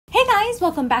guys,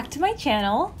 welcome back to my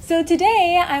channel. So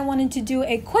today I wanted to do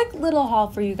a quick little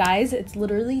haul for you guys. It's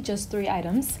literally just 3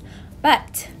 items,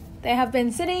 but they have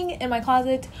been sitting in my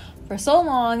closet for so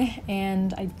long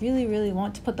and I really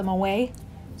want to put them away.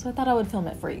 So I thought I would film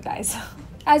it for you guys.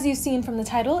 As you've seen from the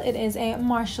title, it is a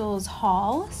Marshalls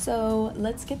haul, so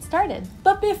let's get started.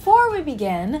 But before we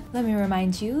begin, let me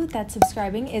remind you that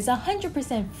subscribing is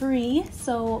 100% free,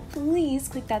 so please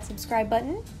click that subscribe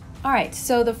button. All right,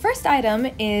 so the first item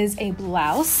is a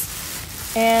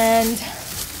blouse, and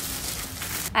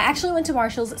I actually went to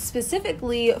Marshalls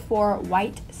specifically for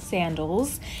white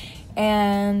sandals,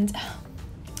 and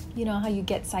you know how you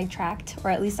get sidetracked,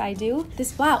 or at least I do?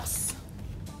 This blouse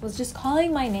was just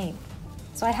calling my name.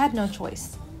 So I had no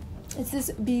choice. It's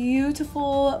this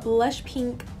beautiful blush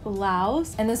pink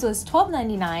blouse, and this was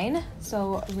 $12.99,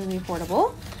 so really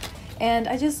affordable. And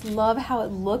I just love how it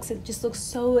looks. It just looks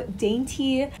so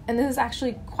dainty, and this is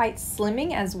actually quite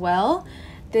slimming as well.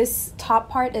 This top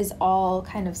part is all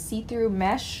kind of see-through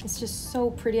mesh. It's just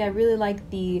so pretty. I really like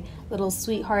the little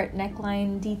sweetheart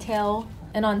neckline detail.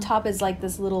 And on top is like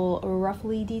this little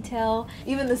ruffly detail.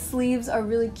 Even the sleeves are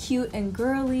really cute and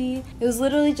girly. It was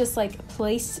literally just like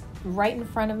placed right in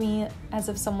front of me as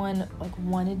if someone like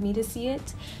wanted me to see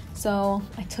it. So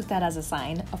I took that as a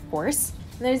sign, of course.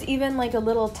 And there's even like a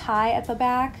little tie at the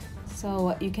back,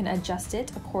 so you can adjust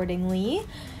it accordingly.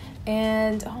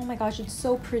 And oh my gosh, it's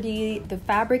so pretty. The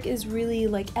fabric is really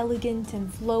like elegant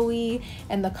and flowy,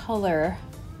 and the color,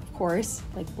 of course,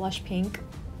 like blush pink.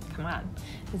 Come on,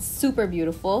 it's super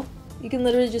beautiful. You can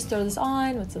literally just throw this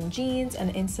on with some jeans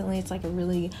and instantly it's like a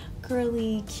really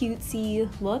girly, cutesy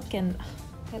look, and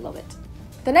I love it.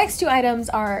 The next 2 items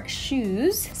are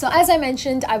shoes. So as I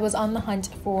mentioned, I was on the hunt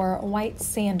for white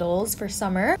sandals for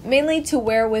summer, mainly to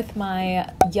wear with my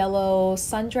yellow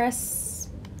sundress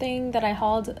thing that I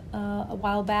hauled a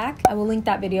while back. I will link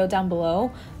that video down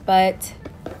below, but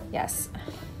yes,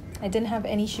 I didn't have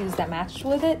any shoes that matched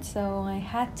with it, so I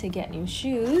had to get new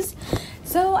shoes.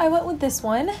 So I went with this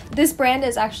one. This brand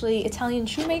is actually Italian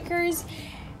shoemakers,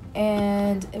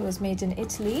 and it was made in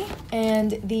Italy.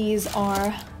 And these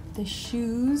are the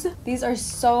shoes. These are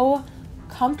so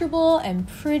comfortable and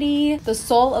pretty. The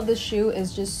sole of the shoe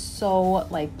is just so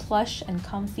like plush and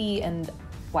comfy, and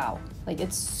wow. Like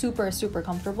it's super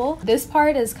comfortable. This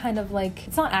part is kind of like,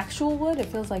 it's not actual wood, it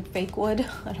feels like fake wood.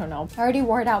 I don't know. I already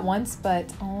wore it out once,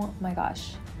 but oh my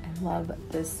gosh, I love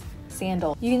this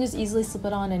sandal. You can just easily slip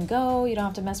it on and go. You don't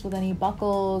have to mess with any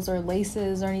buckles or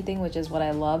laces or anything, which is what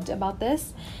I loved about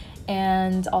this.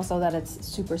 And also that it's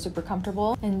super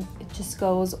comfortable, and it just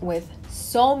goes with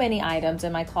so many items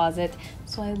in my closet.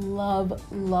 So I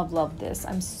love this.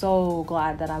 I'm so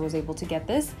glad that I was able to get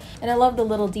this, and I love the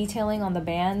little detailing on the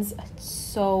bands. It's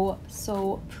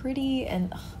so pretty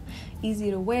and easy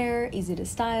to wear, easy to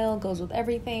style, goes with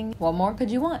everything. What more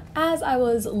could you want? As I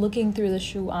was looking through the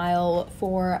shoe aisle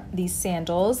for these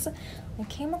sandals, I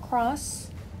came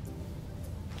across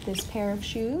this pair of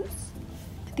shoes.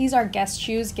 These are Guess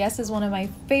shoes. Guess is one of my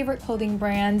favorite clothing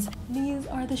brands. These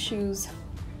are the shoes.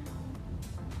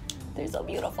 They're so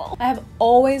beautiful. I have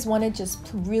always wanted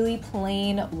just really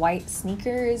plain white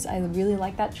sneakers. I really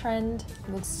like that trend.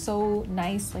 It looks so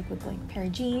nice, like with like a pair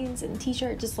of jeans and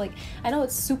t-shirt. Just like, I know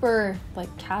it's super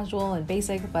like casual and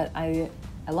basic, but I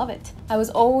love it. I was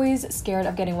always scared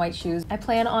of getting white shoes. I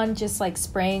plan on just like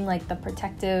spraying like the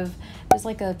protective, there's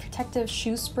like a protective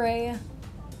shoe spray.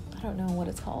 I don't know what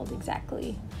it's called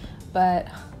exactly, but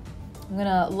I'm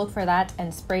gonna look for that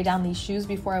and spray down these shoes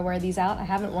before I wear these out. I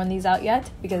haven't worn these out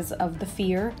yet because of the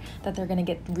fear that they're gonna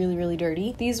get really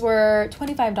dirty. These were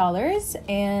 $25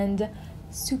 and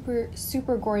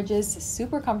super gorgeous,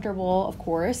 super comfortable, of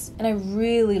course. And I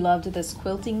really loved this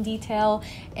quilting detail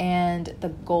and the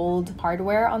gold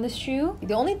hardware on this shoe.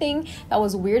 The only thing that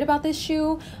was weird about this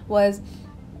shoe was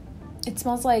it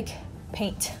smells like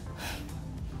paint.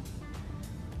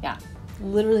 Yeah,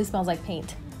 literally smells like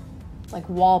paint, like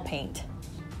wall paint,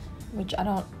 which I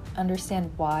don't understand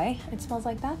why it smells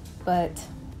like that, but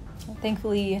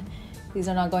thankfully these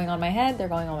are not going on my head, they're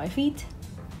going on my feet,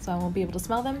 so I won't be able to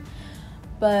smell them.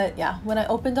 But yeah, when I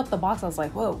opened up the box, I was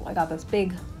like, whoa, I got this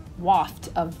big waft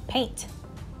of paint.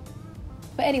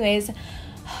 But anyways,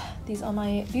 these are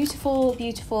my beautiful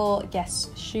Guess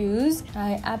shoes.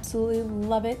 I absolutely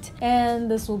love it,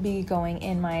 and this will be going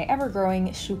in my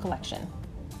ever-growing shoe collection.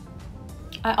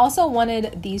 I also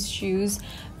wanted these shoes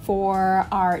for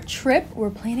our trip.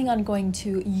 We're planning on going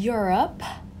to Europe.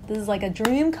 This is like a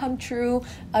dream come true.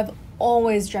 I've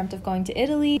always dreamt of going to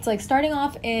Italy. It's like starting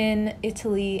off in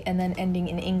Italy and then ending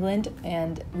in England,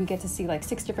 and we get to see like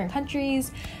 6 different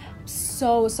countries.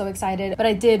 so excited, but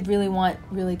I did really want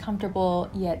really comfortable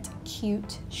yet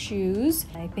cute shoes.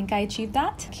 I think I achieved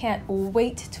that. Can't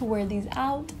wait to wear these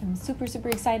out. I'm super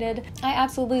excited. I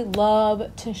absolutely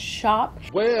love to shop.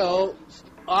 Well,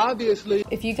 obviously.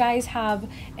 If you guys have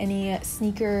any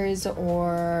sneakers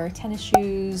or tennis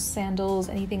shoes, sandals,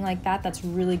 anything like that that's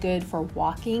really good for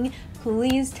walking,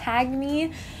 please tag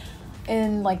me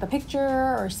in like the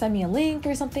picture or send me a link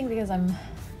or something, because I'm,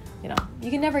 you know, you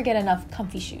can never get enough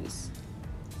comfy shoes.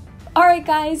 Alright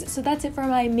guys, so that's it for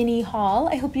my mini haul.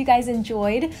 I hope you guys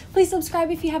enjoyed. Please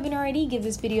subscribe if you haven't already. Give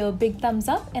this video a big thumbs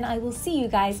up, and I will see you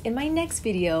guys in my next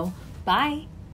video. Bye!